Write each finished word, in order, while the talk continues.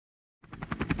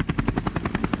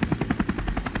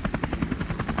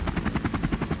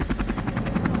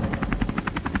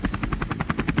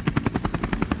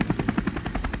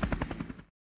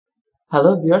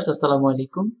Hello viewers, আসসালামু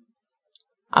আলাইকুম।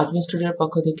 আজমি স্টুডিওর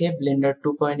পক্ষ থেকে ব্লেন্ডার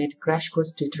 2.8 ক্র্যাশ কোর্স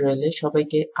টিউটোরিয়ালে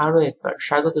সবাইকে আরো একবার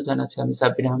স্বাগত জানাচ্ছি। আমি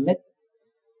সাব্বির আহমেদ।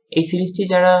 এই সিরিজটি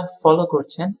যারা ফলো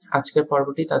করছেন, আজকের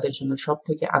পর্বটি তাদের জন্য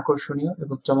সবথেকে আকর্ষণীয়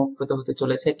এবং চমকপ্রদ হতে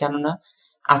চলেছে, কেননা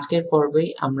আজকের পর্বেই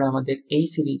আমরা আমাদের এই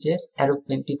সিরিজের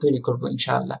এরোপ্লেনটি তৈরি করব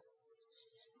ইনশাআল্লাহ।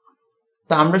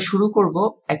 তো আমরা শুরু করব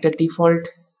একটা ডিফল্ট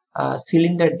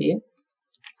সিলিন্ডার দিয়ে,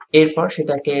 এরপর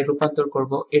সেটাকে রূপান্তর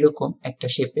করব এরকম একটা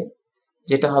শেপে,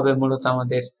 যেটা হবে মূলত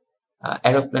আমাদের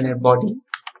এরোপ্লেনের বডি।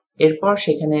 এরপর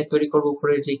সেখানে তৈরি করব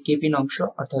উপরের যে কেবিন অংশ,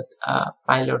 অর্থাৎ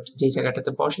পাইলট যে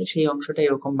জায়গাটাতে বসে সেই অংশটা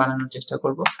এরকম বানানোর চেষ্টা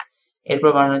করব। এরপর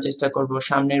বানানোর চেষ্টা করব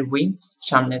সামনের উইংস,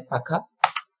 সামনের পাখা।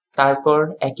 তারপর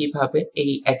একইভাবে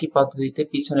এই একই পদ্ধতিতে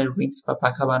পিছনের উইংস বা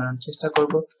পাখা বানানোর চেষ্টা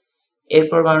করব।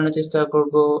 এরপর বানানোর চেষ্টা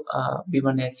করব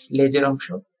বিমানের লেজের অংশ।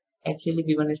 অ্যাকচুয়ালি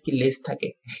বিমানের কি লেজ থাকে?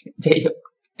 যাই হোক,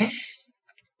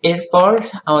 এরপর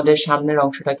আমাদের সামনের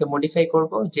অংশটাকে মডিফাই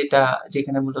করব,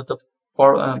 যেখানে মূলত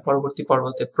পরবর্তী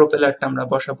পর্বতে প্রোপেলারটা আমরা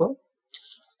বসাবো।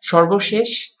 সর্বশেষ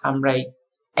আমরা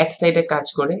এক সাইডে কাজ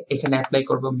করে এখানে অ্যাপ্লাই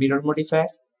করব মিরর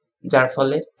মডিফায়ার, যার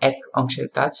ফলে এক অংশের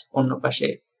কাজ অন্য পাশে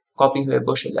কপি হয়ে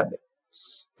বসে যাবে।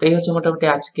 তো এই হচ্ছে মোটামুটি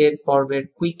আজকের পর্বের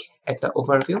কুইক একটা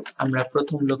ওভারভিউ। আমরা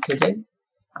প্রথম লক্ষ্যে যাই।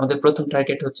 আমাদের প্রথম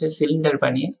টার্গেট হচ্ছে সিলিন্ডার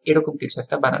বানিয়ে এরকম কিছু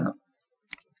একটা বানানো।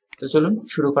 তো চলুন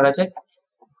শুরু করা যাক।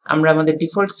 আমরা আমাদের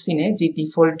ডিফল্ট সিনে যে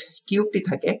ডিফল্ট কিউবটি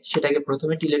থাকে সেটাকে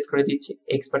প্রথমে ডিলিট করে দিচ্ছি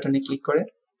এক্স বাটনে ক্লিক করে।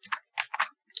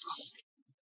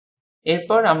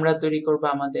 এরপর আমরা তৈরি করব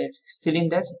আমাদের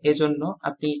সিলিন্ডার। এজন্য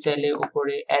আপনি চাইলে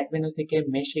উপরে অ্যাড মেনু থেকে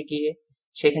মেশে গিয়ে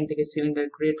সেখান থেকে সিলিন্ডার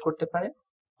ক্রিয়েট করতে পারেন,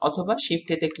 অথবা শিফট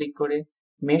এতে ক্লিক করে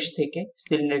মেশ থেকে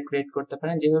সিলিন্ডার ক্রিয়েট করতে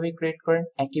পারেন। যেভাবে ক্রিয়েট করেন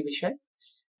একই বিষয়।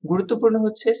 গুরুত্বপূর্ণ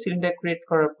হচ্ছে সিলিন্ডার ক্রিয়েট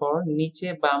করার পর নিচে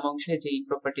বাম অংশে যেই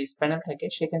প্রপার্টিজ প্যানেল থাকে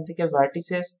সেখান থেকে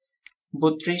ভার্টিসেস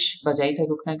 32 বা যাই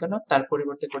থাকুক না কেন তার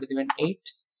পরিবর্তে করে দিবেন 8।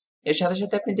 এর সাথে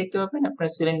সাথে আপনি দেখতে পাবেন আপনার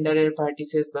সিলিন্ডারের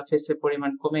ভার্টিসেস বা ফেসের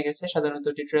পরিমাণ কমে গেছে। সাধারণত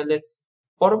টিউটোরিয়ালের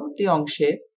পরবর্তী অংশে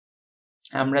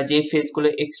আমরা যে ফেসগুলো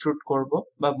এক্সট্রুড করব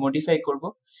বা মডিফাই করব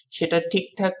সেটা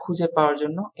ঠিকঠাক খুঁজে পাওয়ার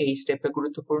জন্য এই স্টেপটা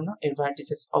গুরুত্বপূর্ণ। এর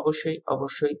ভার্টিসেস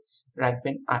অবশ্যই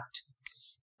রাখবেন 8।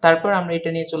 তারপর আমরা এটা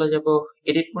নিয়ে চলে যাব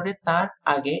এডিট মোডে। তার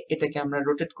আগে এটাকে আমরা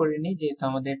রোটেট করে নিই, যেহেতু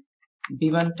আমাদের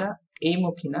বিমানটা এই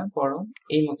মুখী না বরং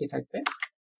এই মুখী থাকবে।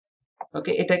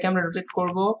 ওকে, এটাকে আমরা রোটেট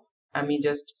করব। আমি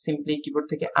জাস্ট সিম্পলি কিবোর্ড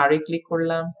থেকে আর এ ক্লিক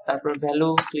করলাম, তারপর ভ্যালু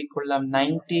ক্লিক করলাম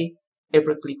 90,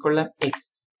 এরপর ক্লিক করলাম এক্স।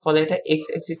 ফলে এটা এক্স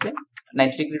অ্যাক্সিসে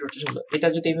 90 ডিগ্রি রোটেট হলো। এটা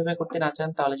যদি এইভাবে করতে না চান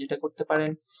তাহলে যেটা করতে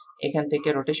পারেন, এখান থেকে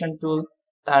রোটেশন টুল,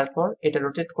 তারপর এটা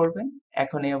রোটেট করবেন।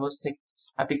 এখন এই অবস্থায়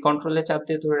আপনি কন্ট্রোলে চাপ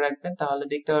দিয়ে ধরে রাখবেন, তাহলে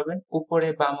দেখতে পাবেন উপরে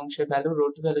বাম অংশে ভ্যালু,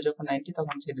 রোট ভ্যালু যখন 90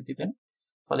 তখন ছেড়ে দিবেন,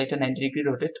 ফলে এটা 90 ডিগ্রি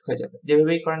রোটেট হয়ে যাবে।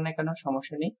 যেভাবেই করেন না কেন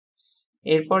সমস্যা নেই।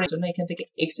 এরপর এর জন্য এখান থেকে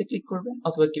এক্স এ ক্লিক করবেন,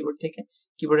 অথবা কিবোর্ড থেকে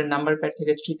কিবোর্ডের নাম্বার প্যাড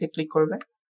থেকে 3 তে ক্লিক করবেন।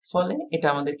 ফলে এটা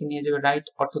আমাদেরকে নিয়ে যাবে রাইট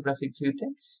অর্থোগ্রাফিক ভিউতে।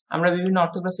 আমরা বিভিন্ন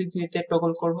অর্থোগ্রাফিক ভিউতে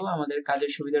টগল করব আমাদের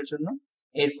কাজের সুবিধার জন্য।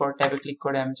 এরপর ট্যাবে ক্লিক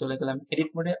করে আমি চলে গেলাম এডিট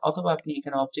মোডে, অথবা আপনি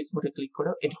এখানে অবজেক্ট মোডে ক্লিক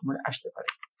করেও এডিট মোডে আসতে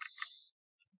পারেন।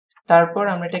 তারপর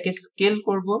আমরা এটাকে স্কেল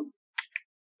করব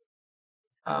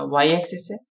ওয়াই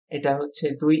অ্যাক্সিসে। এটা হচ্ছে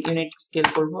 2 ইউনিট স্কেল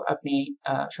করব। আপনি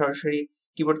সরাসরি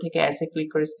কিবোর্ড থেকে অ্যাসে ক্লিক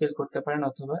করে স্কেল করতে পারেন,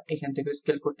 অথবা এখান থেকে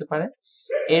স্কেল করতে পারেন।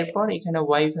 এরপর এখানে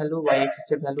Y value, Y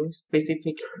অ্যাক্সিসের value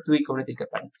specific 2 করে দিতে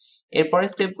পারেন। এরপরে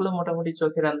স্টেপগুলো মোটামুটি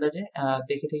চোখের আন্দাজে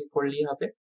দেখে দেখে করলেই হবে।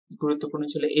 গুরুত্বপূর্ণ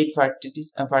ছিল 8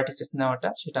 ভার্টিসেস নেওয়াটা,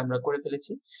 সেটা আমরা করে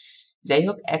ফেলেছি। যাই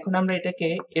হোক, এখন আমরা এটাকে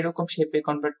এরকম শেপে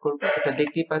কনভার্ট করব। এটা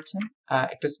দেখতেই পাচ্ছেন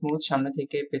একটা স্মুথ, সামনে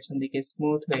থেকে পেছন দিকে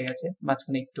স্মুথ হয়ে গেছে,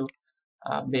 মাঝখানে একটু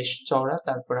বেশ চওড়া,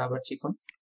 তারপর আবার চিকন।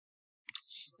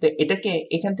 তো এটাকে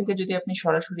এখান থেকে যদি আপনি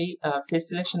সরাসরি ফেস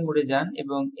সিলেকশন মোডে যান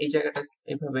এবং এই জায়গাটা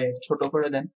এভাবে ছোট করে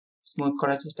দেন, স্মুথ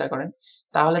করার চেষ্টা করেন,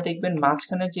 তাহলে দেখবেন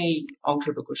মাঝখানের যেই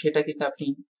অংশটুকু সেটা কিন্তু আপনি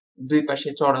দুই পাশে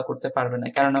চওড়া করতে পারবেন না,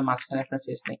 কেননা মাঝখানে আপনার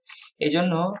ফেস নেই। এই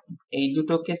জন্য এই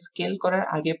দুটোকে স্কেল করার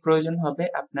আগে প্রয়োজন হবে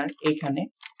আপনার এইখানে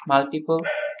মাল্টিপল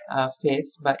ফেস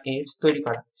বা এজ তৈরি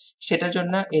করা। সেটার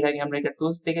জন্য এর আগে আমরা একটা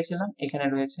টুলস দেখেছিলাম, এখানে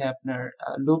রয়েছে আপনার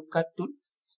লুপ কাট টুল।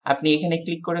 আপনি এখানে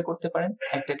ক্লিক করে করতে পারেন,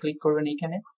 একটা ক্লিক করবেন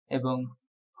এখানে, এবং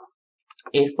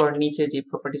এরপর নিচে যে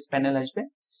প্রপার্টিজ প্যানেল আসবে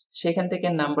সেখান থেকে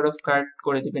নাম্বার অফ কাট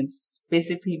করে দিবেন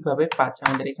স্পেসিফিক ভাবে 5।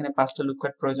 আমাদের এখানে 5টা লুপ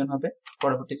কাট প্রয়োজন হবে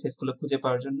পরবর্তী ফেসগুলো খুঁজে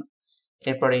পাওয়ার জন্য।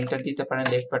 এরপর এন্টার দিতে পারেন,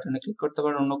 লেফট বাটনে ক্লিক করতে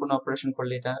পারেন, অন্য কোনো অপারেশন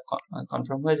করলে এটা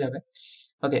কনফার্ম হয়ে যাবে।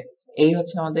 ওকে, এই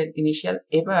হচ্ছে আমাদের ইনিশিয়াল।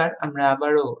 এবার আমরা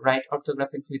আবারও রাইট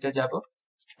অর্থোগ্রাফিক ভিউতে যাব।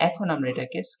 এখন আমরা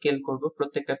এটাকে স্কেল করব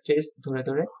প্রত্যেকটা ফেস ধরে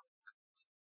ধরে।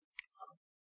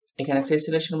 এখানে ফেস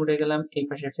সিলেকশন মোডে গেলাম, এই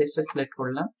পাশে ফেসটা সিলেক্ট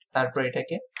করলাম, তারপর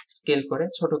এটাকে স্কেল করে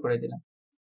ছোট করে দিলাম।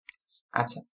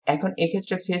 আচ্ছা, এখন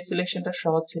এক্ষেত্রে ফেস সিলেকশনটা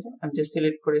সহজ ছিল, আমি যে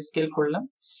সিলেক্ট করে স্কেল করলাম,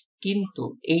 কিন্তু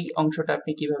এই অংশটা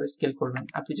আপনি কিভাবে স্কেল করবেন?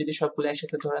 আপনি যদি সবগুলো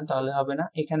একসাথে ধরেন তাহলে হবে না।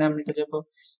 এখানে আমরা যাব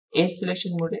এজ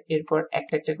সিলেকশন মোডে, এরপর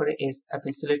একটা একটা করে এজ আপনি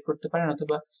সিলেক্ট করতে পারেন,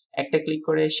 অথবা একটা ক্লিক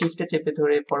করে শিফটে চেপে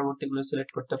ধরে পরবর্তীগুলো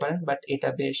সিলেক্ট করতে পারেন, বাট এটা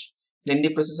বেশ লেন্দি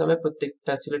প্রসেস হবে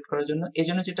প্রত্যেকটা সিলেক্ট করার জন্য।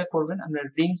 এজন্য যেটা করবেন, আমরা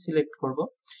রিং সিলেক্ট করব,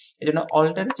 এজন্য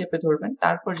অল্টারে চেপে ধরবেন,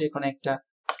 তারপর যে কোনো একটা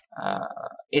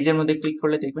এজের মধ্যে ক্লিক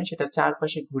করলে দেখবেন সেটা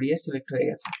চারপাশে ঘুরিয়ে সিলেক্ট হয়ে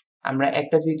গেছে। আমরা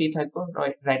একটা ভিউতেই থাকবো,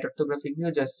 right orthographic view,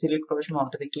 just select করার সময়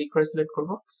অল্টারে ক্লিক করে সিলেক্ট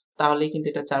করব, তাহলেই কিন্তু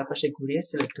এটা চারপাশে ঘুরিয়ে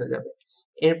সিলেক্ট হয়ে যাবে।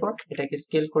 এরপর এটাকে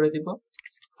স্কেল করে দিব।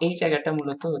 এই জায়গাটা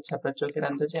মূলত হচ্ছে আপনার চোখের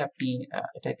আন্দাজে আপনি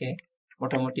এটাকে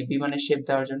মোটামুটি বিমানের শেপ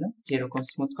দেওয়ার জন্য যেরকম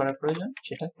স্মুথ করা প্রয়োজন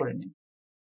সেটা করে নিন।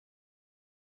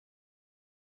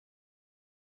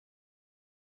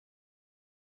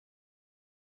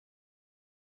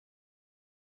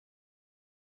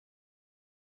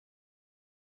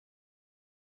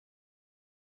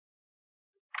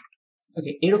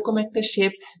 ওকে, এরকম একটা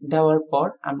শেপ দেওয়ার পর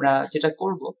আমরা যেটা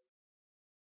করব,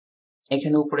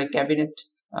 এখানে উপরে ক্যাবিনেট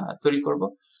তৈরি করব,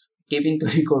 কেবিন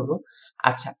তৈরি করব।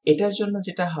 আচ্ছা, এটার জন্য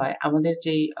যেটা হয়, আমাদের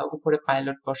যেই উপরে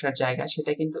পাইলট বসার জায়গা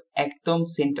সেটা কিন্তু একদম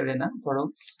সেন্টারে না, বরং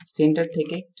সেন্টার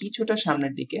থেকে কিছুটা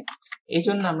সামনের দিকে। এই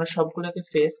জন্য আমরা সবগুলোকে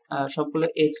সবগুলো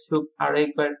এজ লুপ আরো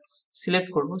একবার সিলেক্ট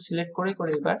করব, সিলেক্ট করে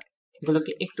করে এবার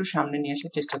এগুলোকে একটু সামনে নিয়ে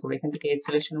আসার চেষ্টা করবো। এখান থেকে এজ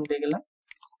সিলেকশন উঠে গেলাম,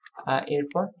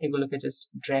 এরপর এগুলোকে জাস্ট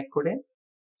ড্র্যাগ করে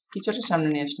কিছুটা সামনে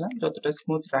নিয়ে আসলাম, যতটা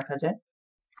স্মুথ রাখা যায়।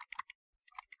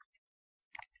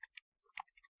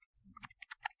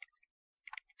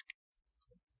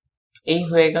 এই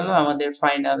হয়ে গেল আমাদের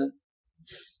ফাইনাল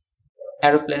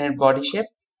অ্যারোপ্লেনের বডি শেপ।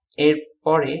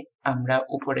 এরপরে আমরা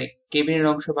উপরে কেবিনের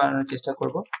অংশ বানানোর চেষ্টা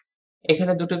করব।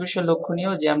 এখানে দুটো বিষয়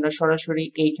লক্ষণীয়, যে আমরা সরাসরি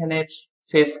এইখানের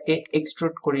ফেসকে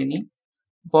এক্সট্রুড করিনি,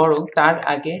 বরং তার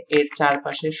আগে এর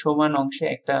চারপাশে সমান অংশে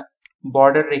একটা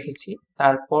বর্ডার রেখেছি,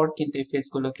 তারপর কিন্তু এই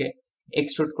ফেসগুলোকে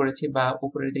এক্সট্রুড করেছি বা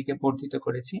উপরের দিকে বর্ধিত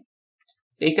করেছি।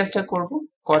 এই কাজটা করব,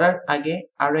 করার আগে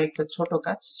আরো একটা ছোট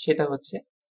কাজ, সেটা হচ্ছে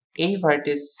এই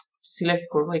ভার্টেক্স সিলেক্ট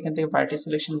করব। এখান থেকে ভার্টেক্স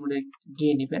সিলেকশন মোডে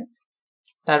গিয়ে নেবেন,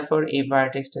 তারপর এই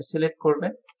ভার্টেক্সটা সিলেক্ট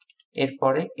করবেন,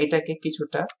 এরপরে এটাকে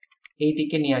কিছুটা এই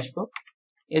দিকে নিয়ে আসবো।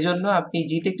 এজন্য আপনি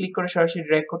জিতে ক্লিক করে সরাসরি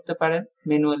ড্র্যাগ করতে পারেন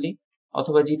ম্যানুয়ালি,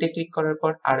 অথবা জিতে ক্লিক করার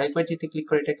পর আরো একবার জিতে ক্লিক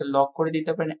করে এটাকে লক করে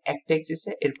দিতে পারেন একটা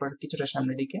এক্সিসে, এরপর কিছুটা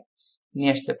সামনের দিকে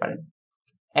নিয়ে আসতে পারেন।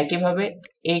 একইভাবে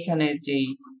এইখানের যেই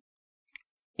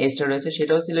এজটা রয়েছে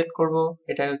সেটাও সিলেক্ট করব,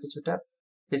 এটাকে কিছুটা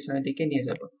পেছনের দিকে নিয়ে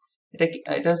যাব।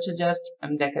 এটা হচ্ছে জাস্ট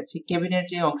আমি দেখাচ্ছি কেবিনের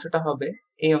যে অংশটা হবে,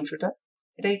 এই অংশটা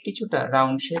এটাকে কিছুটা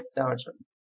রাউন্ড শেপ দেওয়ার জন্য।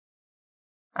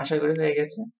 আশা করি হয়ে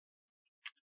গেছে।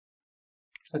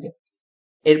 ওকে,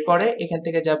 এরপরে এখান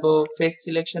থেকে যাব ফেস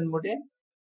সিলেকশন মোডে।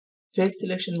 ফেস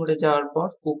সিলেকশন মোডে যাওয়ার পর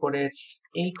উপরের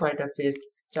এই কয়টা ফেস,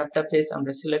 চারটা ফেস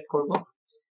আমরা সিলেক্ট করব,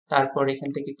 তারপর এখান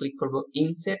থেকে ক্লিক করব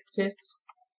ইনসেট ফেস।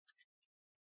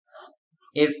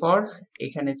 এরপর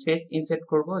এখানে ফেস ইনসেট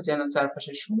করব যেন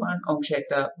চারপাশে সমান অংশে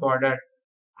একটা বর্ডার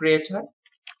ক্রিয়েট হয়।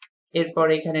 এরপর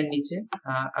এখানে নিচে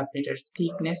আপনি এটার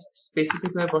থিকনেস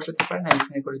স্পেসিফিক ভাবে বসাতে পারেন, আমি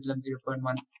এখানে করে দিলাম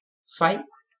 0.15।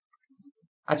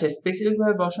 আচ্ছা, স্পেসিফিক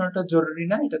ভাবে বসানোটা জরুরি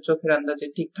না, এটা চোখের আন্দাজে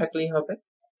ঠিক থাকলেই হবে।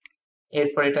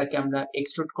 এরপর এটাকে আমরা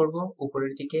এক্সট্রুড করব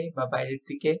উপরের দিকে বা বাইরের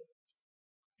দিকে।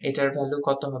 এটার ভ্যালু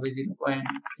কত হবে?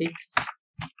 0.6।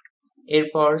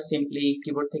 এরপর সিম্পলি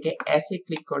কিবোর্ড থেকে এসে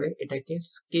ক্লিক করে এটাকে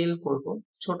স্কেল করব,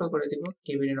 ছোট করে দিব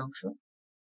কেবিনের অংশ।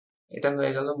 এটা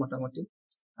হয়ে গেল মোটামুটি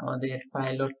আমাদের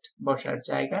পাইলট বসার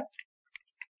জায়গা।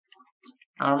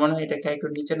 আমার মনে হয় এটাকে একটু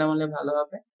নিচে নামালে ভালো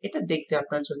হবে। এটা দেখতে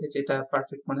আপনার চোখে যেটা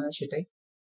পারফেক্ট মনে হয় সেটাই।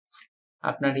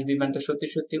 আপনার এই বিমানটা সত্যি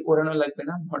সত্যি ওড়ানো লাগবে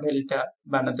না, মডেলটা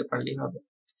বানাতে পারলেই হবে।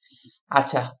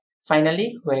 আচ্ছা, ফাইনালি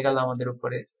হয়ে গেল আমাদের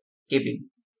উপরের কেবিন।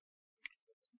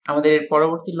 আমাদের এর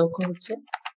পরবর্তী লক্ষ্য হচ্ছে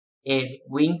এর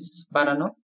উইংস বানানো।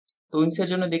 তো উইংস এর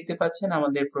জন্য দেখতে পাচ্ছেন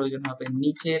আমাদের প্রয়োজন হবে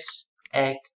নিচের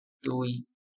 1, 2,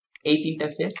 এই তিনটা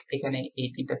ফেস। এখানে এই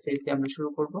তিনটা ফেস দিয়ে আমরা শুরু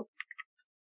করব।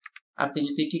 আপনি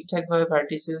যদি ঠিকঠাক ভাবে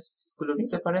ভার্টিসেস গুলো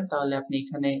নিতে পারেন তাহলে আপনি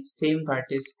এখানে সেম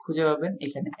ভার্টেক্স খুঁজে পাবেন।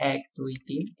 এখানে 1, 2,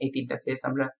 3 এই তিনটা ফেস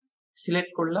আমরা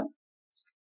সিলেক্ট করলাম।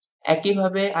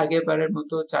 একইভাবে আগেরবারের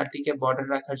মতো চারদিকে বর্ডার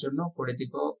রাখার জন্য করে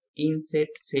দিব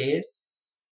ইনসেট ফেস।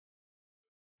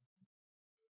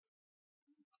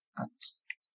 আচ্ছা,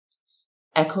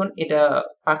 এখন এটা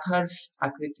পাখার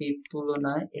আকৃতির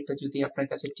তুলনায় এটা যদি আপনার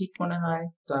কাছে ঠিক মনে হয়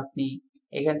তো আপনি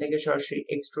এখান থেকে সরাসরি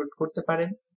এক্সট্রুড করতে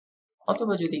পারেন,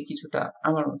 অথবা যদি কিছুটা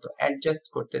আমার মতো অ্যাডজাস্ট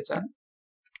করতে চান,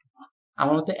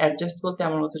 আমার মতো অ্যাডজাস্ট বলতে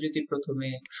আমার মতো যদি প্রথমে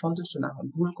সন্তুষ্ট না হন,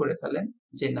 ভুল করে ফেলেন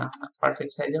যে না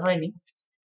পারফেক্ট সাইজে হয়নি,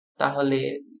 তাহলে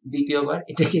দ্বিতীয়বার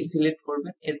এটাকে সিলেক্ট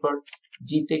করবেন, এরপর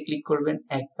জিতে ক্লিক করবেন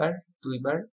একবার,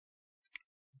 দুইবার,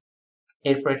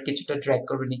 এরপর কিছুটা ড্র্যাগ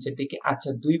করবে নিচের দিকে। আচ্ছা,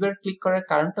 দুইবার ক্লিক করার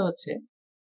কারণটা হচ্ছে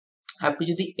আপনি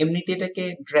যদি এমনিতে এটাকে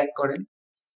ড্র্যাগ করেন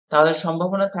তাহলে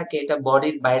সম্ভাবনা থাকে এটা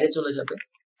বডির বাইরে চলে যাবে।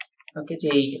 ওকে, যে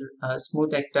এই স্মুথ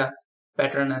একটা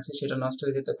প্যাটার্ন আছে সেটা নষ্ট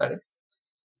হয়ে যেতে পারে।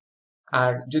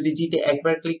 আর যদি জিতে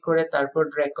একবার ক্লিক করে তারপর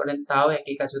ড্র্যাগ করেন তাও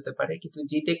একই কাজ হতে পারে, কিন্তু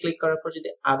জিতে ক্লিক করার পর যদি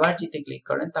আবার জিতে ক্লিক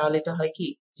করেন তাহলে এটা হয় কি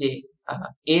যে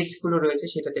এজ গুলো রয়েছে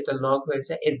সেটাতে এটা লক হয়ে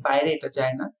যায়, এর বাইরে এটা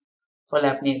যায় না। ফলে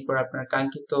আপনি এরপর আপনার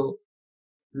কাঙ্ক্ষিত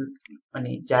মানে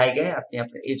জায়গায় আপনি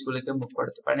আপনার এজ গুলোকে মুভ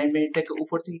করাতে পারেন। আমি এটাকে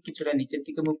উপর থেকে কিছুটা নিচের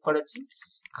দিকে মুভ করাচ্ছি,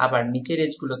 আবার নিচের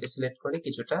এজ গুলোকে সিলেক্ট করে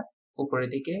কিছুটা উপরের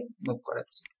দিকে মুভ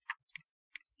করাচ্ছি।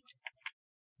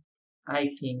 I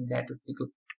think that would be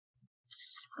good.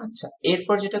 আচ্ছা,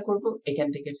 এরপর যেটা করব এখান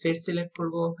থেকে ফেস সিলেক্ট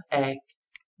করব, 1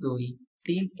 2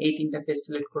 3, এই তিনটা ফেস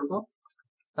সিলেক্ট করব।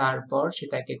 তারপর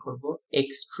সেটাকে করব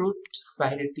এক্সট্রুড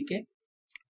বাইরের দিকে।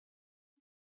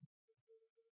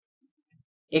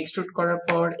 এক্সট্রুড করার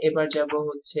পর এবার যাব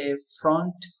হচ্ছে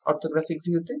ফ্রন্ট অর্থোগ্রাফিক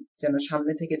ভিউতে, যেন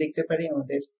সামনে থেকে দেখতে পারি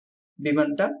আমাদের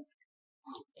বিমানটা।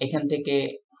 এখান থেকে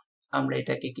আমরা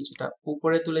এটাকে কিছুটা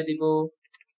উপরে তুলে দিব।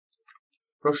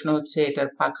 প্রশ্ন হচ্ছে এটার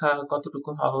পাখা কতটুকু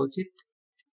হওয়া উচিত।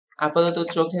 আপাতত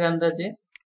চোখের আন্দাজে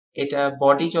এটা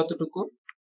বডি যতটুকু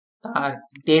তার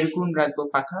 1.5 গুণ রাখবো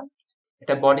পাখা।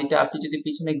 এটা বডিটা আপনি যদি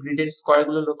পিছনে গ্রিডের স্কোয়ার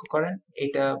গুলো লক্ষ্য করেন,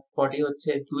 এটা বডি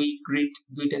হচ্ছে 2 গ্রিড,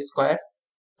 2টা স্কোয়ার।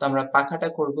 তো আমরা পাখাটা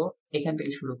করব এখান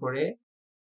থেকে শুরু করে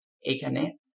এখানে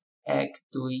 1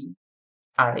 2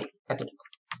 2.5 এতটুকু।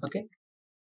 ওকে,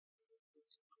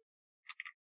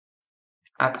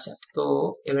 আচ্ছা, তো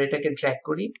এবার এটাকে ড্র্যাগ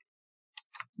করি।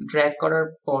 ড্র্যাগ করার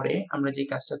পরে আমরা যে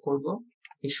কাজটা করব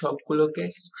এই সবগুলোকে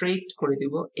স্ট্রেইট করে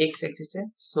দিব এক্স অ্যাক্সিসে।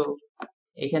 সো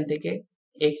এখান থেকে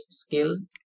এক্স স্কেল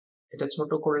এটা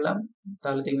ছোট করলাম,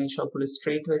 তাহলে দেখবেন সবগুলো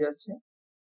স্ট্রেইট হয়ে যাচ্ছে।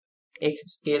 এক্স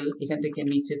স্কেল এখান থেকে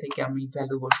নিচে থেকে আমি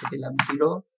ভ্যালু বসিয়ে দিলাম 0,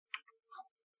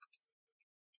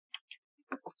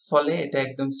 ফলে এটা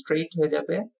একদম স্ট্রেইট হয়ে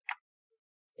যাবে।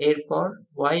 এরপর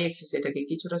ওয়াই অ্যাক্সিস এটাকে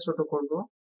কিছুটা ছোট করব,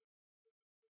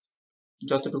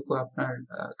 যতটুকু আপনার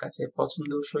কাছে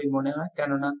পছন্দসই মনে হয়,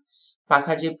 কেননা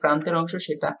পাখার যে প্রান্তের অংশ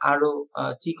সেটা আরো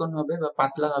চিকন হবে বা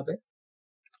পাতলা হবে।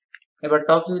 এবার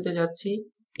টপ ভিউতে যাচ্ছি,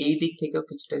 এই দিক থেকেও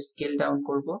কিছুটা স্কেল ডাউন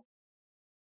করব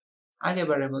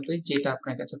আগেবারের মতোই, যেটা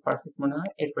আপনার কাছে পারফেক্ট মনে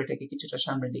হয়। এরপর এটাকে কিছুটা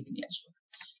সামনের দিকে নিয়ে আসবো।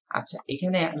 আচ্ছা,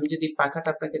 এখানে আমি যদি পাখাটা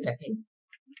আপনাকে দেখাই,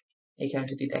 এখানে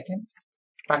যদি দেখেন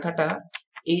পাখাটা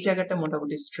এই জায়গাটা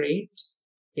মোটামুটি স্ট্রেইট,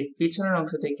 এর পিছনের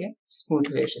অংশ থেকে স্মুথ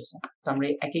হয়ে এসেছে। তো আমরা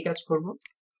একই কাজ করব,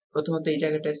 প্রথমত এই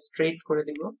জায়গাটা স্ট্রেইট করে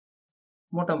দিব,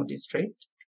 মোটামুটি স্ট্রেইট।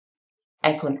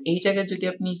 এখন এই জায়গায় যদি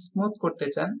আপনি স্মুথ করতে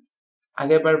চান,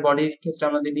 আগেরবার বডির ক্ষেত্রে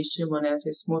আমাদের নিশ্চয়ই মনে আছে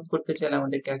স্মুথ করতে চাইলে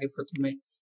আমাদেরকে আগে প্রথমে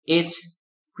এজ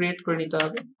ক্রিয়েট করে নিতে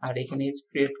হবে। আর এখানে এজ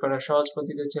ক্রিয়েট করার সহজ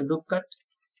পদ্ধতি হচ্ছে লুপ কাট।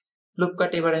 লুপ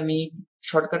কাট এবার আমি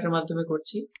শর্টকাটের মাধ্যমে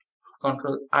করছি।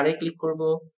 কন্ট্রোল আর এ ক্লিক করব,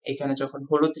 এখানে যখন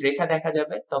হলুদ রেখা দেখা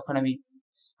যাবে তখন আমি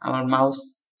আমার মাউস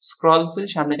স্ক্রল হুইল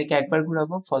সামনে থেকে একবার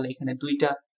ঘোরাবো, ফলে এখানে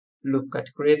 2টা লুপ কাট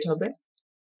ক্রিয়েট হবে।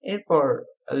 এরপর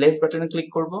লেফট বাটনে ক্লিক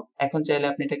করব। এখন চাইলে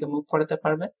আপনি এটাকে মুভ করাতে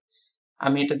পারবেন।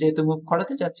 আমি এটা যেহেতু মুভ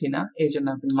করাতে চাচ্ছি না, এই জন্য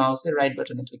আপনি মাউসের রাইট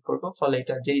বাটনে ক্লিক করব, ফলে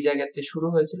এটা যেই জায়গাতে শুরু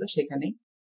হয়েছিল সেখানেই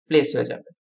প্লেস হয়ে যাবে।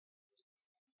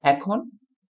 এখন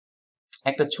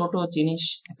একটা ছোট জিনিস,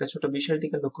 একটা ছোট বিষয়ের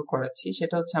দিকে লক্ষ্য করাচ্ছি,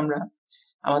 সেটা হচ্ছে আমরা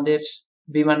আমাদের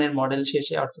বিমানের মডেল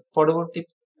শেষে, অর্থাৎ পরবর্তী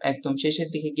একদম শেষের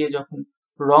দিকে গিয়ে যখন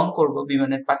রং করব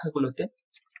বিমানের পাখাগুলোতে,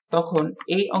 তখন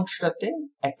এই অংশটাতে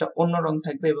একটা অন্য রং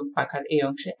থাকবে এবং পাখার এই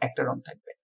অংশে একটা রং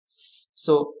থাকবে।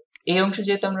 সো এই অংশে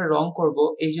যেহেতু আমরা রং করব,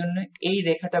 এই জন্য এই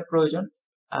রেখাটা প্রয়োজন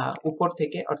উপর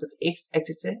থেকে, অর্থাৎ এক্স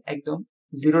অ্যাক্সিসে একদম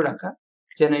 0 রাখা,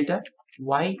 যেন এটা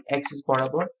ওয়াই অ্যাক্সিস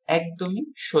বরাবর একদমই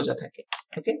সোজা থাকে।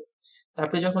 ওকে,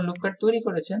 তারপরে যখন লুপ কাট তৈরি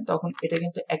করেছেন তখন এটা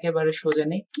কিন্তু একেবারে সোজা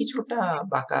নেই, কিছুটা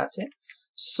বাঁকা আছে।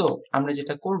 সো আমরা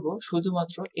যেটা করব,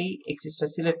 শুধুমাত্র এই অ্যাক্সিসটা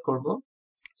সিলেক্ট করব।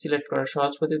 সিলেক্ট করার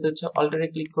সহজ পদ্ধতি হচ্ছে অল্টারে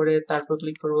ক্লিক করে তারপর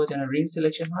ক্লিক করব যেন রিং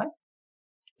সিলেকশন হয়।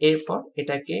 এরপর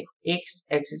এটাকে এক্স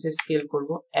অ্যাক্সিসে স্কেল করব,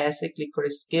 এস এ ক্লিক করে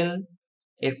স্কেল।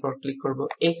 এরপর ক্লিক করব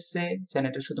এক্স এ, যেন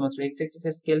এটা শুধুমাত্র এক্স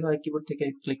অ্যাক্সিসে স্কেল হয়। কিবোর্ড থেকে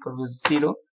ক্লিক করব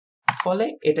 0, ফলে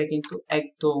এটা কিন্তু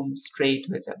একদম স্ট্রেইট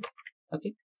হয়ে যাবে। ওকে,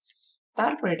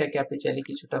 তারপর এটাকে আপনি চাইলে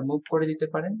কিছুটা মুভ করে দিতে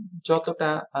পারেন,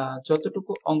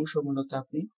 যতটুকু অংশ মূলত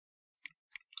আপনি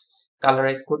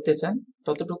কালারাইজ করতে চান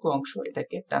ততটুকু অংশ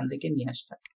এটাকে ডান দিকে নিয়ে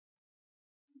আসবেন।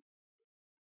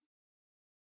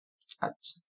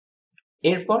 আচ্ছা,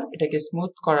 এরপর এটাকে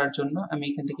স্মুথ করার জন্য আমি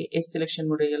এখান থেকে এজ সিলেকশন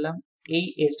মোডে গেলাম, এই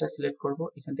এজটা সিলেক্ট করব,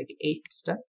 এখান থেকে এই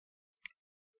এজটা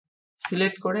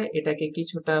সিলেক্ট করে এটাকে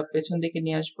কিছুটা পেছন দিকে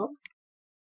নিয়ে আসব।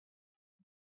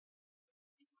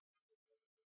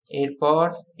 এরপর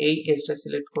এই এজটা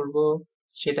সিলেক্ট করব,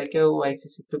 সেটাকেও ওয়াই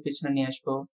অ্যাক্সিস একটু পিছনে নিয়ে আসব।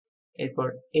 এরপর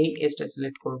এই এজটা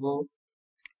সিলেক্ট করব,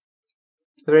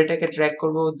 এবার এটাকে ড্র্যাগ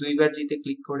করব 2বার জিতে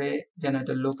ক্লিক করে যেন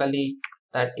এটা লোকালি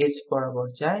তার এজ বরাবর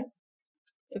যায়,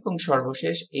 এবং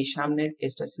সর্বশেষ এই সামনের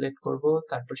এজটা সিলেক্ট করব,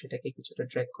 তারপর সেটাকে কিছুটা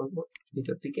ড্র্যাগ করব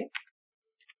ভিতর দিকে।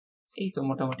 এই তো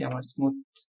মোটামুটি আমার স্মুথ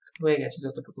হয়ে গেছে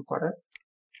যতটুকু করার।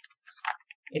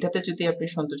 এটাতে যদি আপনি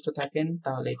সন্তুষ্ট থাকেন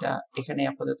তাহলে এটা এখানে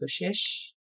আপাতত শেষ,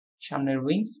 সামনের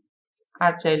উইংস।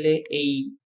 আর চাইলে এই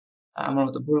আমার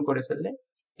মতো ভুল করে ফেললে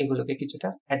এগুলোকে কিছুটা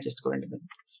অ্যাডজাস্ট করে নেবেন।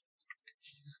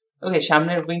 ওকে,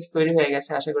 সামনের উইংস তৈরি হয়ে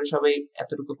গেছে। আশা করি সবাই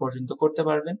এতটুকু পর্যন্ত করতে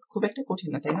পারবেন, খুব একটা কঠিন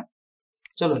না, তাই না?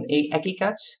 চলুন এই একই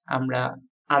কাজ আমরা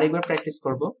আরেকবার প্র্যাকটিস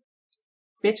করব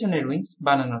পেছনের উইংস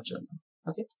বানানোর জন্য।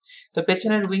 ওকে, তো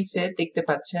পেছনের উইংসে দেখতে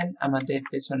পাচ্ছেন আমাদের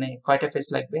পেছনে কয়টা ফেস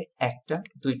লাগবে, একটা,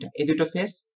 দুইটা। এই দুটো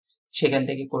ফেস সেখান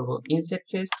থেকে করব ইনসেট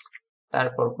ফেস,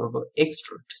 তারপর করব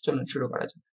এক্সট্রুড। চলুন শুরু করা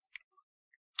যাক।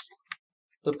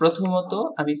 তো প্রথমত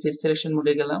আমি ফেস সিলেকশন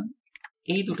মোডে গেলাম,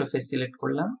 এই দুটো ফেস সিলেক্ট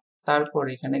করলাম, তারপর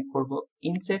এখানে করব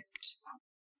ইনসেট,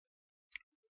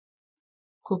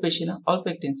 খুব বেশি না, অল্প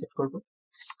একটা ইনসেট করব।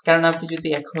 কারণ আপনি যদি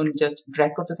এখন জাস্ট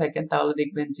ড্র্যাগ করতে থাকেন তাহলে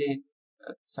দেখবেন যে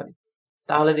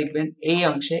এই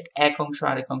অংশে এক অংশ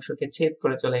আরেক অংশকে ছেদ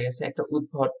করে চলে গেছে, একটা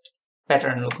উদ্ভট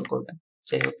প্যাটার্ন লক্ষ্য করবেন।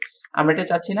 যাই হোক, আমরা এটা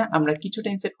চাচ্ছি না, আমরা কিছুটা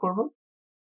ইনসেট করব।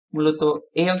 মূলত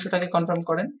এই অংশটাকে কনফার্ম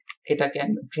করেন, এটাকে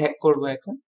আমি ড্র্যাগ করব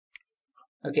এখন।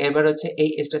 ওকে, এবার হচ্ছে এই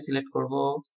এজটা সিলেক্ট করব,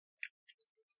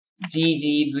 জি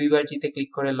 2বার জিতে ক্লিক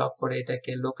করে লক করে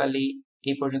এটাকে লোকালি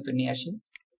এই পর্যন্ত নিয়ে আসি।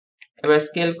 এবার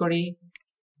স্কেল করি,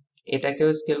 এটাকেও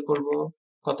স্কেল করব।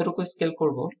 কতটুকু স্কেল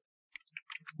করব,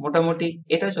 মোটামুটি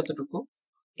এটা যতটুকু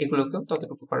এগুলোকেও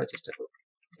ততটুকু করার চেষ্টা করব।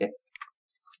 ওকে,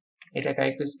 এটাকে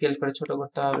একটু স্কেল করে ছোট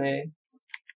করতে হবে,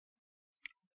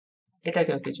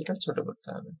 এটাকেও কিছুটা ছোট করতে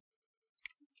হবে।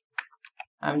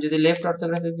 আমি যদি লেফট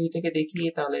অর্থোগ্রাফি ভিউ থেকে দেখি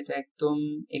তাহলে এটা একদম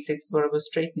এক্স অ্যাক্সিস বরাবর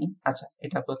স্ট্রেইট নেই। আচ্ছা,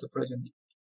 এটা আপাতত প্রয়োজন নেই।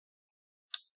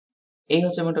 এই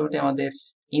হচ্ছে মোটামুটি আমাদের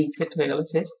ইনসেট হয়ে গেল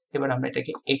ফেস। এবার আমরা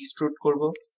এটাকে এক্সট্রুড করব।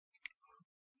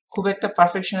 খুব একটা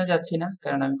পারফেকশনে যাচ্ছি না,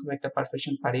 কারণ আমি খুব একটা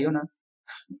পারফেকশন পারিও না,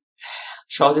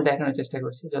 সহজে দেখানোর চেষ্টা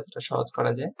করছি যতটা সহজ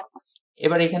করা যায়।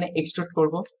 এবার এখানে এক্সট্রুড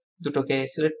করব, দুটোকে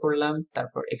সিলেক্ট করলাম,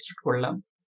 তারপর এক্সট্রুড করলাম,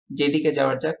 যেদিকে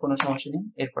যাওয়ার যাক, কোনো সমস্যা নেই।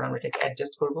 এরপর আমরা এটাকে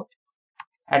অ্যাডজাস্ট করব।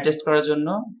 অ্যাডজাস্ট করার জন্য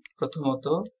প্রথমত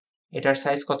এটার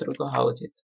সাইজ কতটুকু হওয়া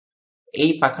উচিত,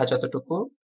 এই পাখা যতটুকু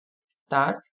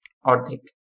তার অর্ধেক।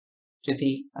 যদি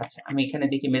আচ্ছা আমি এখানে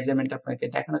দেখি মেজারমেন্ট আপনাকে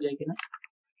দেখানো যায় কিনা।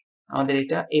 আমাদের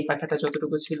এটা এই পাখাটা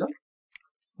যতটুকু ছিল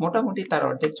মোটামুটি তার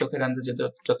অর্ধেক, চোখের আন্দাজে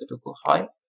যতটুকু হয়,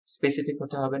 স্পেসিফিক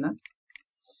হতে হবে না।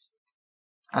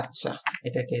 আচ্ছা,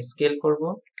 এটাকে স্কেল করব,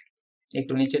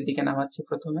 একটু নিচের দিকে নামাচ্ছি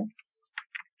প্রথমে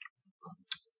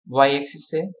ওয়াই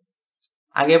অ্যাক্সিসে।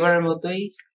 আগেবারের মতোই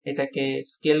এটাকে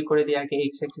স্কেল করে দিয়ে আগে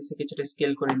এক্স অ্যাক্সিসে কিছুটা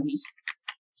স্কেল করে নিই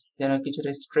যেন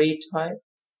কিছুটা স্ট্রেইট হয়।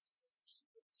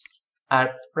 আর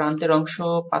প্রান্তের অংশ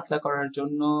পাতলা করার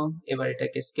জন্য এবার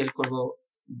এটাকে স্কেল করব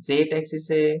জেড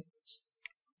অ্যাক্সিসে,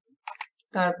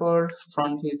 তারপর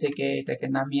ফ্রন্ট ভিউ থেকে এটাকে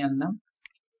নামিয়ে আনলাম।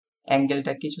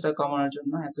 অ্যাঙ্গেলটা কিছুটা কমানোর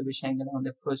জন্য, এত বেশি অ্যাঙ্গেল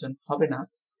আমাদের প্রয়োজন হবে না।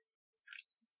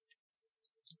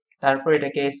 তারপর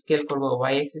এটাকে স্কেল করব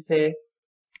ওয়াই অ্যাক্সিসে।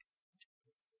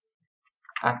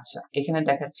 আচ্ছা, এখানে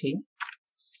দেখাচ্ছি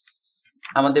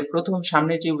আমাদের প্রথম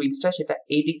সামনের যে উইংসটা সেটা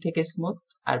এই দিক থেকে স্মুথ,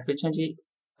 আর পেছনে যে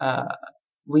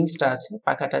উইংসটা আছে,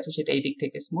 পাখাটা আছে, সেটা এই দিক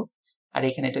থেকে স্মুথ, আর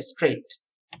এখানে এটা স্ট্রেইট।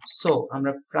 সো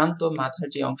আমরা প্রান্ত মাথার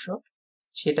যে অংশ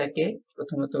সেটাকে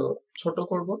প্রথমত ছোট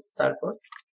করব, তারপর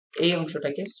এই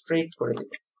অংশটাকে স্ট্রেইট করে দেব।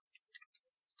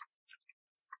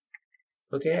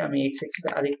 ওকে, আমি এক্স অ্যাক্সিসে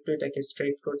আরেকটু এটাকে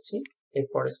স্ট্রেইট করছি,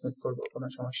 এরপর স্মুথ করব, কোনো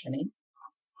সমস্যা নেই।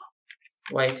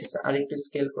 ওয়াই অ্যাক্সিসে আরেকটু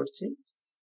স্কেল করছি।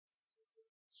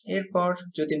 এরপর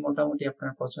যদি মোটামুটি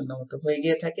আপনার পছন্দ মতো হয়ে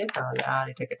গিয়ে থাকে তাহলে আর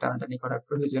এটাকে টানাটানি করার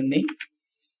প্রয়োজন নেই।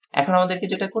 এখন আমাদেরকে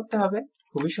যেটা করতে হবে,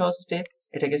 খুবই সহজ স্টেপ,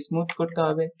 এটাকে স্মুথ করতে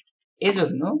হবে।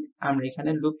 এজন্য আমরা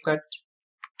এখানে লুপ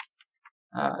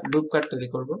কাট তৈরি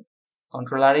করব।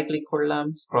 কন্ট্রোল আর এ ক্লিক করলাম,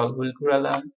 স্ক্রল হুইল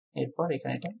ঘোরালাম, এরপর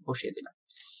এখানে এটা বসিয়ে দিলাম।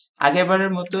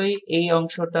 আগেরবারের মতোই এই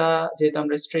অংশটা যেহেতু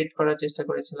আমরা স্ট্রেট করার চেষ্টা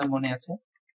করেছিলাম মনে আছে,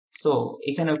 সো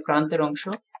এখানে প্রান্তের অংশ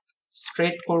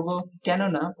স্ট্রেট করব,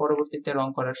 কেননা পরবর্তীতে রং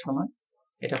করার সময়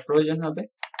এটা প্রয়োজন হবে।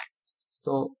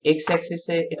 তো এক্স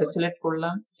অ্যাক্সিসে এটা সিলেক্ট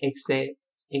করলাম, এক্স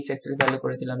অ্যাক্সিস ভ্যালু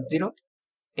করে দিলাম 0।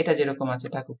 এটা যেরকম আছে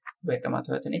থাকুক, একটা মাথা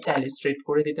ব্যথা নেই, চাইলে স্ট্রেট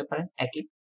করে দিতে পারেন একই।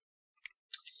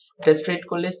 এটা স্ট্রেট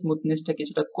করলে স্মুথনেসটা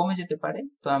কিছুটা কমে যেতে পারে,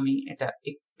 তো আমি এটা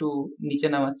একটু নিচে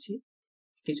নামাচ্ছি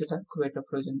কিছুটা, খুব একটা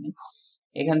প্রয়োজন নেই।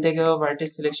 এখান থেকেও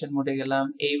ভার্টেক্স সিলেকশন মোডে গেলাম,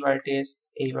 এই ভার্টেক্স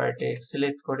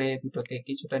সিলেক্ট করে দুটোকে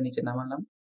কিছুটা নিচে নামালাম।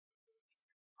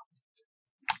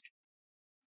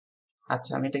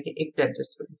 আচ্ছা, আমি এটাকে একটু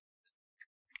অ্যাডজাস্ট করি।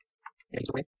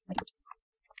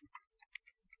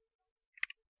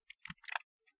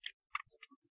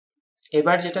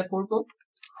 এবার যেটা করব,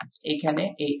 এইখানে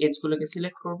এই এজগুলোকে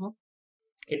সিলেক্ট করব,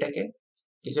 এটাকে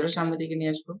কিছুটা সামনের দিকে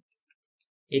নিয়ে আসবো,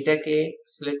 এটাকে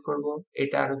সিলেক্ট করব,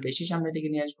 এটা আরো বেশি সামনের দিকে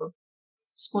নিয়ে আসবো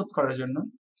স্মুথ করার জন্য।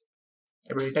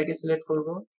 এবার এটাকে সিলেক্ট করব,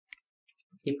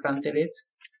 এই প্রান্তের এজ,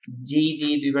 জি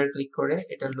দুইবার ক্লিক করে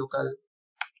এটা লোকাল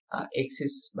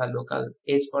এক্সিস বা লোকাল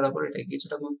এজ বরাবর এটা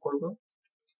কিছুটা মুভ করব।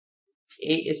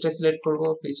 এই এজটা সিলেক্ট করব,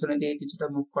 পিছনের দিকে কিছুটা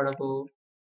মুভ করাবো,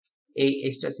 এই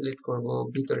এজটা সিলেক্ট করব,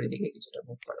 ভিতরের দিকে কিছুটা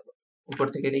মুভ করাবো। উপর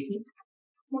থেকে দেখি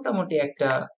মোটামুটি একটা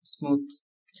স্মুথ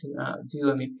ভিউ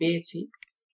আমি পেয়েছি।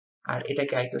 আর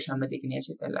এটাকে আরেকটু সামনের দিকে নিয়ে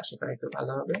আসি, তাহলে আশা করি একটু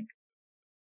ভালো হবে।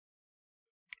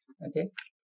 ওকে,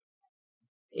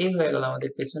 এই হয়ে গেল আমাদের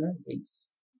পেছনের উইংস।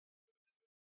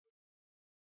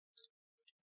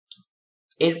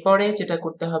 এরপরে যেটা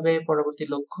করতে হবে, পরবর্তী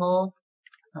লক্ষ্য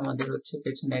আমাদের হচ্ছে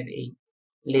পেছনের এই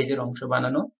লেজের অংশ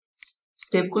বানানো।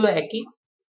 স্টেপগুলো একই।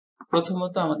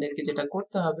 প্রথমত আমাদেরকে যেটা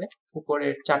করতে হবে,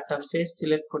 উপরের 4টা ফেস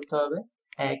সিলেক্ট করতে হবে,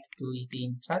 1 2 3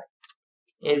 4।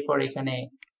 এরপর এখানে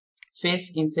ফেস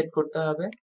ইনসেট করতে হবে।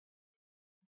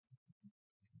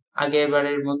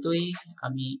 আগেরবারের মতোই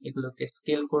আমি এগুলোকে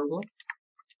স্কেল করব।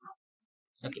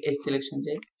 ওকে, এই সিলেকশন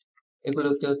যাই,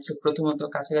 এগুলোকে হচ্ছে প্রথমত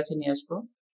কাছাকাছি নিয়ে আসবো,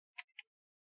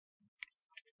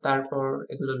 তারপর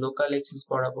এগুলো লোকাল এক্সিস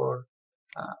বরাবর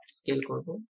স্কেল করব।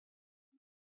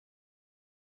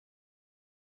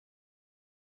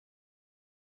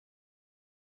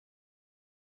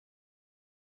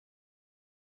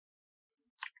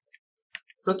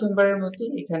 প্রথমবারের মতো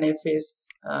এখানে ফেস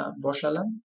বসালাম,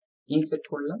 ইনসেট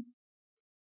করলাম।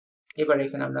 এবার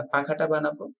এখানে আমরা পাখাটা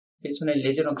বানাবো, পেছনের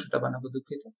লেজের অংশটা বানাবো,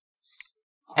 দুঃখিত।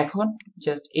 এখন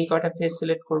জাস্ট এই কয়টা ফেস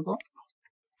সিলেক্ট করব,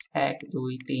 1 2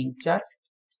 3 4।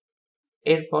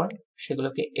 এরপর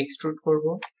সেগুলোকে এক্সট্রুড করব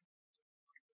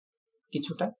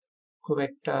কিছুটা, খুব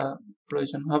একটা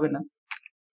প্রয়োজন হবে না।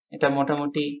 এটা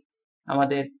মোটামুটি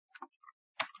আমাদের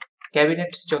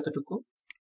ক্যাবিনেট যতটুকু,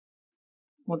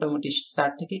 মোটামুটি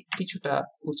তার থেকে কিছুটা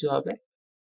উঁচু হবে।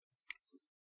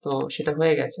 তো সেটা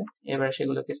হয়ে গেছে, এবার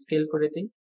সেগুলোকে স্কেল করে দিই।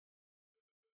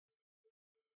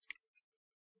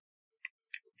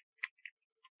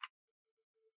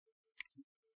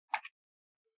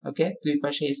 ওকে, দুই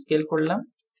পাশে স্কেল করলাম।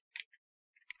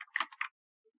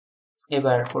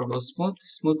 এবার করব স্মুথ।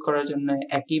 স্মুথ করার জন্য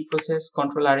একই প্রসেস,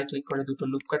 কন্ট্রোল আর ক্লিক করে দুটো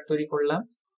লুপ কাট তৈরি করলাম।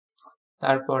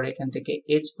 তারপর এখান থেকে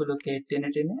এজ গুলোকে টেনে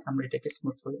টেনে আমরা এটাকে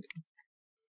স্মুথ করে দেব।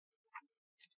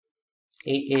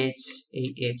 এই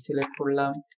এজ সিলেক্ট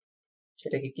করলাম,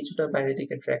 সেটাকে কিছুটা বাইরের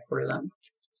দিকে ড্র্যাগ করলাম।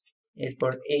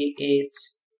 এরপর এই এজ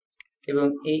এবং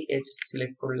এই এজ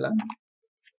সিলেক্ট করলাম,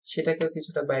 সেটাকেও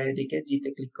কিছুটা বাইরের দিকে জিতে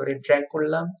ক্লিক করে ড্র্যাগ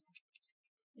করলাম।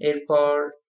 এরপর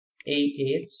এই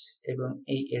এজ এবং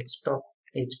এই এজ, টপ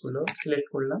এজ গুলো সিলেক্ট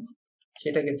করলাম,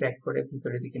 সেটাকে ড্র্যাগ করে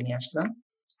ভিতরের দিকে নিয়ে আসলাম।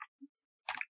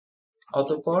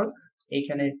 অতঃপর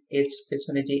এইখানে এজ,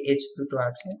 পেছনে যে এজ দুটো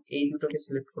আছে এই দুটোকে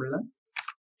সিলেক্ট করলাম,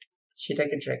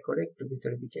 সেটাকে ড্র্যাগ করে একটু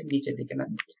ভিতরের দিকে নিচের দিকে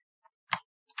নামিয়ে।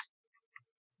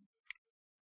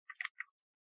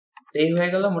 এই হয়ে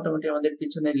গেল মোটামুটি আমাদের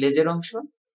পিছনের লেজের অংশ।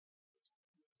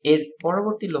 এর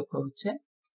পরবর্তী লক্ষ্য হচ্ছে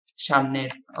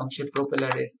সামনের অংশের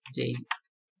প্রোপেলারের যেই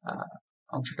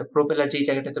অংশটা, প্রোপেলার যেই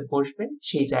জায়গাটাতে বসবে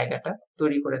সেই জায়গাটা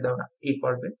তৈরি করে দেওয়া এই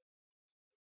পর্বে।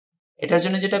 এটার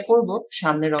জন্য যেটা করব,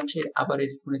 সামনের অংশের আবার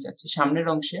এডিট করে যাচ্ছে, সামনের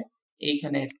অংশে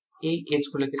এইখানে এই এজ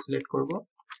গুলোকে সিলেক্ট করব।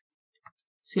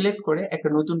 সিলেক্ট করে একটা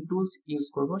নতুন টুলস ইউজ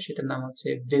করব, সেটার নাম হচ্ছে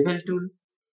বেভেল টুল।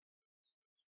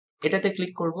 এটাতে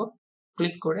ক্লিক করব।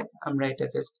 ক্লিক করে আমরা এটা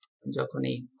জাস্ট যখন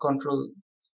এই কন্ট্রোল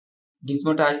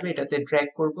গিজমোটা আসবে এটাতে ড্র্যাগ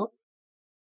করব,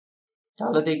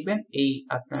 তাহলে দেখবেন এই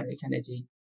আপনার এখানে যে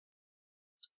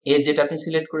এজ যেটা আপনি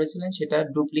সিলেক্ট করেছিলেন সেটা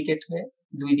ডুপ্লিকেট হয়ে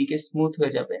দুই দিকে স্মুথ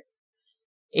হয়ে যাবে।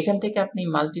 এখান থেকে আপনি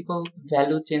মাল্টিপল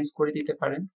ভ্যালু চেঞ্জ করে দিতে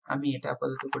পারেন। আমি এটা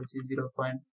আপাতত করেছি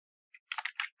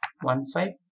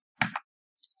 0.15।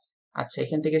 আচ্ছা,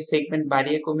 এখান থেকে সেগমেন্ট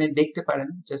বাড়িয়ে কমিয়ে দেখতে পারেন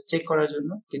জাস্ট চেক করার জন্য,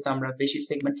 কিন্তু আমরা বেশি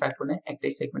সেগমেন্ট রাখবো না,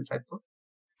 একটাই সেগমেন্ট রাখবো।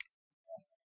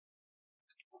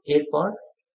 এরপর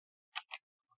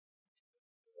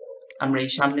আমরা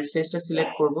এই সামনের ফেসটা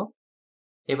সিলেক্ট করব।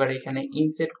 এবার এখানে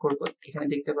ইনসেট করব, এখানে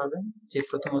দেখতে পাবেন যে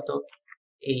প্রথমত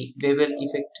এই বেভেল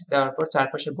ইফেক্ট দেওয়ার পর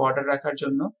চারপাশে বর্ডার রাখার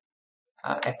জন্য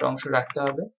একটা অংশ রাখতে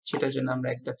হবে। সেটার জন্য আমরা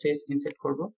একটা ফেস ইনসেট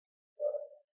করব,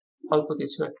 অল্প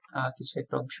কিছু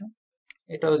একটা অংশ,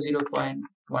 এটাও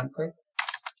 0.15।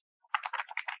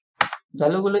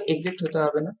 ভ্যালুগুলো এক্সাক্ট হতে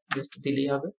হবে না, জাস্ট দিলেই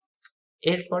হবে।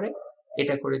 এরপরে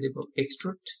এটা করে দেব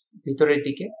এক্সট্রুড ভিতরের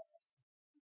দিকে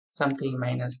সামথিং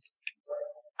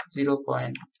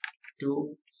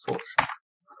 -0.24।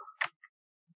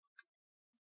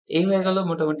 এই হয়ে গেল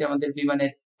মোটামুটি আমাদের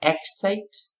বিমানের এক সাইড।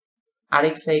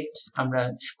 আরেক সাইড আমরা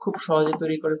খুব সহজে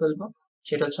তৈরি করে ফেলবো।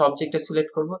 সেটা হচ্ছে অবজেক্টটা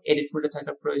সিলেক্ট করব, এডিট মোডে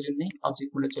থাকার প্রয়োজন নেই,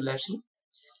 অবজেক্ট মোডে চলে আসি।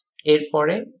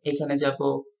 এরপরে এখানে যাব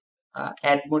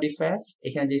অ্যাড মডিফায়ার,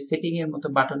 এখানে যে সেটিং এর মতো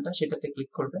বাটনটা সেটাতে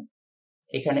ক্লিক করবেন,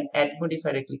 এখানে অ্যাড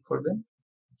মডিফায়ারে ক্লিক করবেন,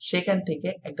 সেখান থেকে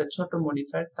একটা ছোট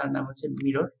মডিফায়ার তার নাম হচ্ছে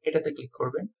মিরর, এটাতে ক্লিক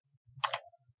করবেন।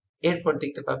 এরপর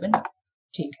দেখতে পাবেন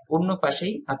ঠিক অন্য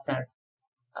পাশেই আপনার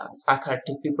পাখার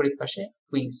ঠিক বিপরীত পাশে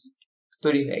উইংস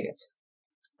তৈরি হয়ে গেছে।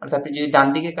 অর্থাৎ আপনি যদি ডান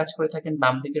দিকে কাজ করে থাকেন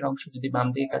বাম দিকের অংশ, যদি বাম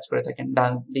দিকে কাজ করে থাকেন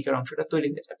ডান দিকের অংশটা তৈরি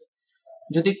হয়ে যাবে।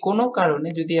 যদি কোনো কারণে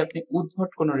যদি আপনি উদ্ভট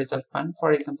কোনো রেজাল্ট পান, ফর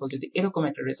এক্সাম্পল যদি এরকম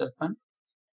একটা রেজাল্ট পান,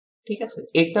 ঠিক আছে,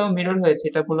 এটাও মিরর হয়েছে,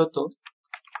 এটা মূলত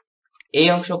এই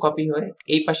অংশ কপি হয়ে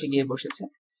এই পাশে গিয়ে বসেছে।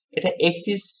 এটা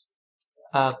এক্সিস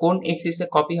কোন এক্সিসে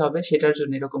কপি হবে সেটার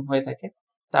জন্য এরকম হয়ে থাকে।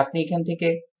 তো আপনি এখান থেকে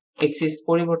এক্সিস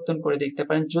পরিবর্তন করে দেখতে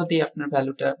পারেন যদি আপনার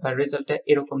ভ্যালুটা বা রেজাল্টটা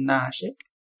এরকম না আসে।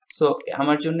 সো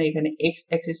আমার জন্য এখানে এক্স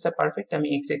অ্যাক্সিসটা পারফেক্ট, আমি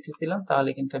এক্স অ্যাক্সিস দিলাম, তাহলে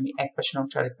কিন্তু আমি এক পাশের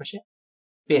অংশ আরেক পাশে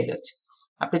পেয়ে যাচ্ছি।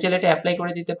 আপনি চাইলে এটা অ্যাপ্লাই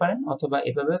করে দিতে পারেন অথবা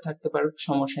এভাবেও থাকতে পারে,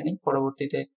 সমস্যা নেই।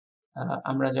 পরবর্তীতে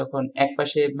আমরা যখন এক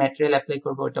পাশে ম্যাটেরিয়াল অ্যাপ্লাই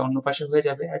করবো এটা অন্য পাশে হয়ে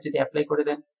যাবে, আর যদি অ্যাপ্লাই করে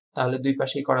দেন তাহলে দুই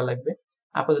পাশেই করা লাগবে।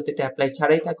 আপাতত এটা অ্যাপ্লাই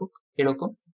ছাড়াই থাকুক এরকম।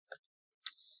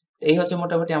 এই হচ্ছে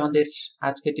মোটামুটি আমাদের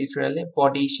আজকে টিউটোরিয়ালে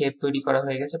বডি শেপ তৈরি করা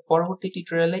হয়ে গেছে। পরবর্তী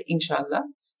টিউটোরিয়ালে ইনশাআল্লাহ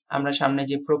আমরা সামনে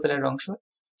যে প্রোপেলার অংশ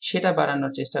সেটা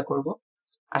বানানোর চেষ্টা করব।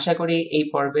 আশা করি এই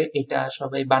পর্বে এটা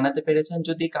সবাই বানাতে পেরেছেন।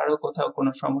 যদি কারো কোথাও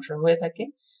কোনো সমস্যা হয়ে থাকে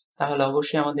তাহলে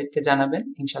অবশ্যই আমাদেরকে জানাবেন,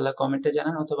 ইনশাআল্লাহ কমেন্টে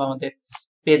জানান অথবা আমাদের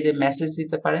পেজে মেসেজ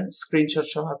দিতে পারেন, স্ক্রিনশট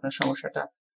সহ আপনার সমস্যাটা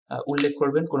উল্লেখ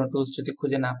করবেন কোনো টুলস যদি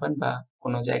খুঁজে না পান বা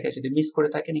কোনো জায়গায় যদি মিস করে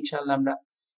থাকেন। ইনশাআল্লাহ আমরা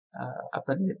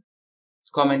আপনাদের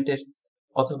কমেন্টের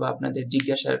অথবা আপনাদের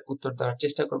জিজ্ঞাসার উত্তর দেওয়ার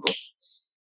চেষ্টা করব।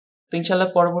 তো ইনশাআল্লাহ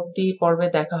পরবর্তী পর্বে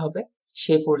দেখা হবে।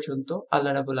 সে পর্যন্ত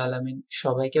আল্লাহ রাব্বুল আলামিন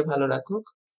সবাইকে ভালো রাখুক।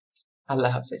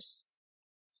 আল্লাহ হাফেজ।